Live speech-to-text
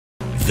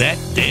That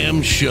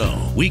Damn Show.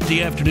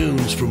 Weekday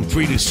afternoons from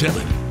 3 to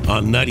 7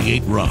 on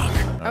 98 Rock.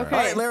 Okay. All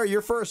right, Lara, you're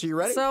first. Are you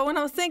ready? So when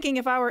I was thinking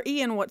if I were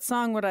Ian, what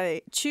song would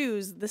I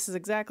choose? This is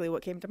exactly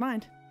what came to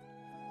mind.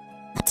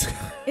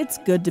 It's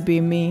good to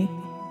be me.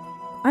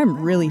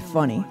 I'm really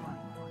funny.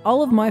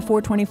 All of my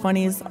 420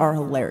 funnies are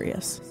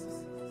hilarious.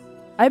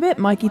 I bet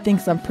Mikey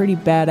thinks I'm pretty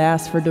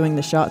badass for doing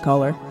the shot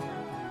caller.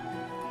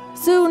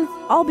 Soon,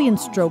 I'll be in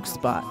stroke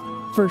spot,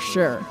 for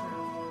sure.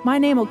 My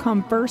name will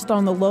come first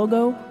on the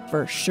logo,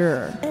 for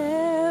sure.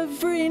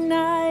 Every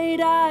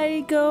night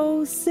I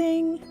go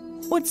sing.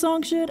 What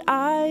song should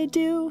I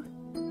do?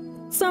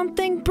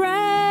 Something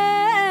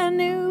brand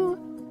new.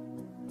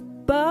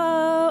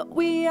 But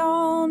we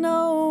all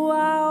know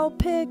I'll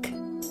pick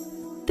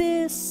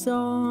this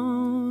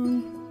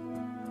song.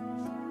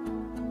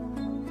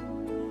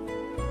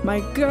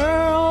 My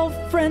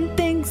girlfriend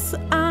thinks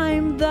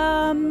I'm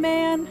the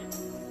man,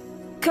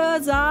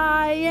 'cause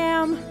I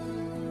am.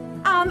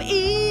 I'm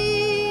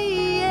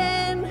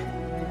Ian.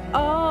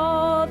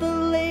 All the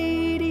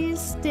ladies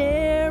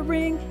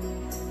staring,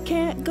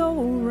 can't go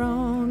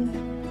wrong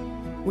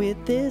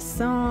with this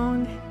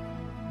song.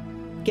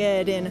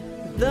 Get in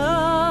the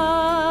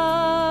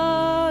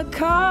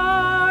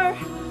car,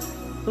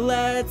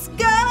 let's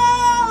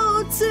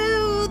go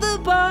to the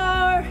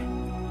bar.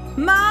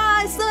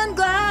 My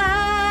sunglasses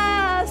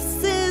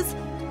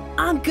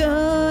I'm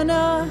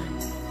gonna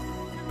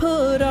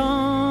put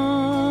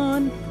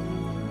on.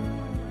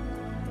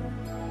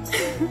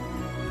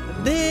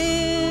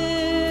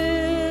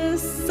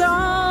 This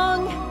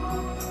song,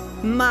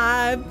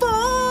 my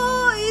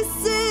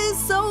voice is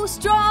so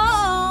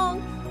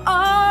strong.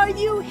 Are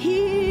you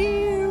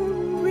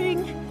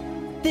hearing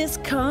this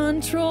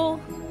control?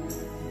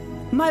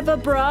 My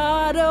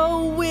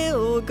vibrato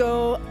will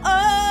go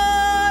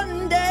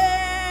on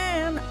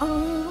and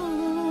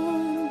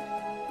on.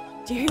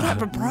 Do you hear that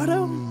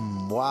vibrato?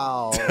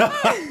 Wow.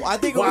 I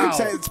think what we're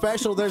saying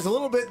special, there's a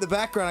little bit in the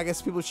background I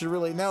guess people should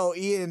really know.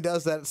 Ian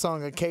does that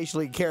song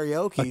occasionally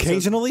karaoke.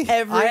 Occasionally? So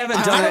I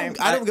haven't done it.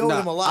 I don't go with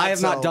him a lot. I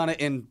have not done it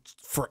in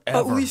forever.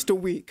 At least a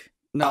week.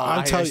 No,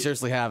 I telling you-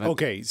 seriously haven't.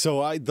 Okay,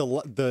 so I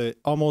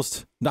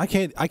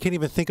can't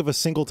even think of a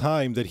single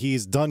time that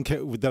he's done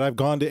that I've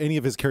gone to any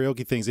of his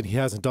karaoke things and he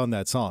hasn't done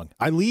that song.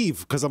 I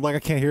leave because I'm like, I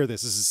can't hear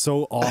this. This is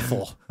so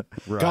awful.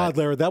 Right. God,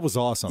 Lara, that was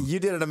awesome. You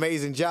did an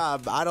amazing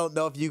job. I don't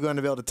know if you're going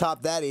to be able to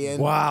top that, Ian.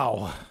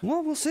 Wow.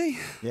 Well, we'll see.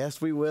 Yes,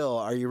 we will.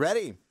 Are you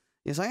ready?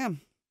 Yes, I am.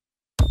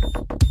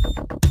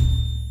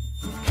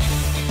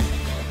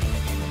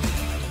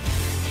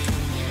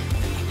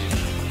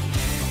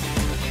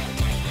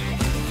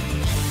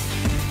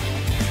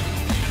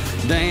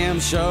 Damn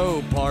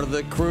show, part of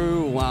the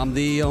crew. I'm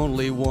the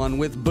only one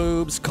with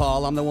boobs.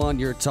 Call, I'm the one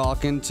you're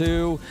talking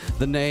to.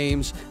 The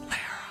name's Lara.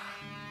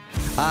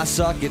 I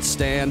suck at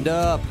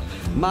stand-up.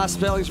 My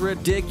spelling's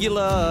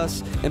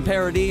ridiculous. In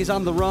parodies,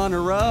 I'm the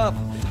runner-up,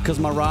 'cause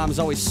my rhymes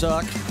always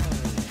suck.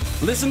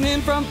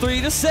 Listening from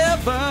 3 to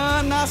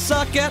 7, I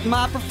suck at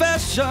my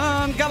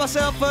profession. Got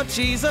myself a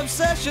cheese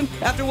obsession.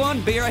 After one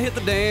beer, I hit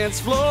the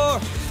dance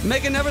floor,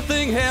 making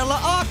everything hella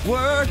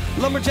awkward.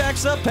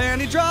 Lumberjack's a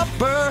panty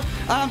dropper.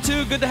 I'm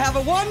too good to have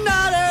a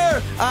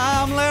one-nighter.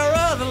 I'm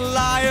Lara the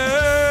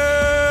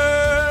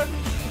liar.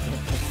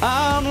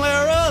 I'm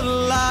Lara the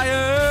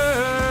liar.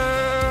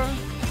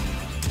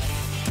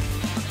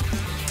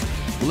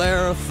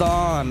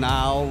 Larathon,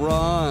 I'll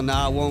run.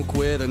 I won't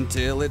quit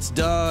until it's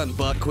done,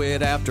 but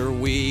quit after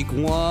week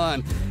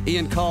 1.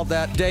 Ian called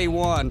that day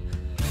 1.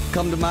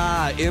 Come to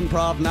my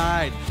improv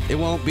night. It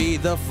won't be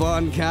the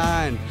fun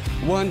kind.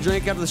 One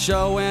drink after the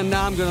show and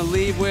I'm gonna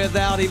leave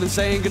without even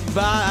saying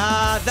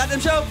goodbye. That damn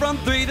show from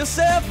 3 to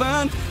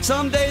 7.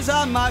 Some days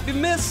I might be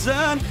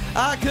missing.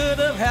 I could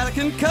have had a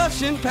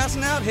concussion,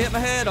 passing out, hit my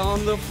head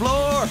on the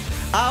floor.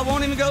 I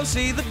won't even go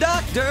see the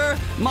doctor.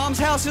 Mom's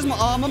house is my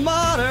alma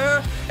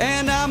mater,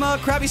 and I'm a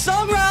crappy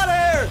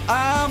songwriter.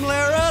 I'm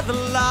Lara the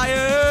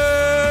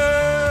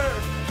liar.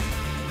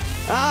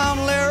 I'm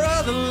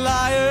Lara the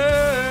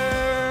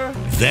liar.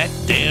 That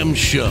Damn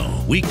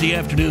Show. Weekday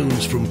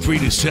afternoons from 3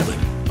 to 7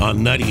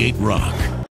 on 98 Rock.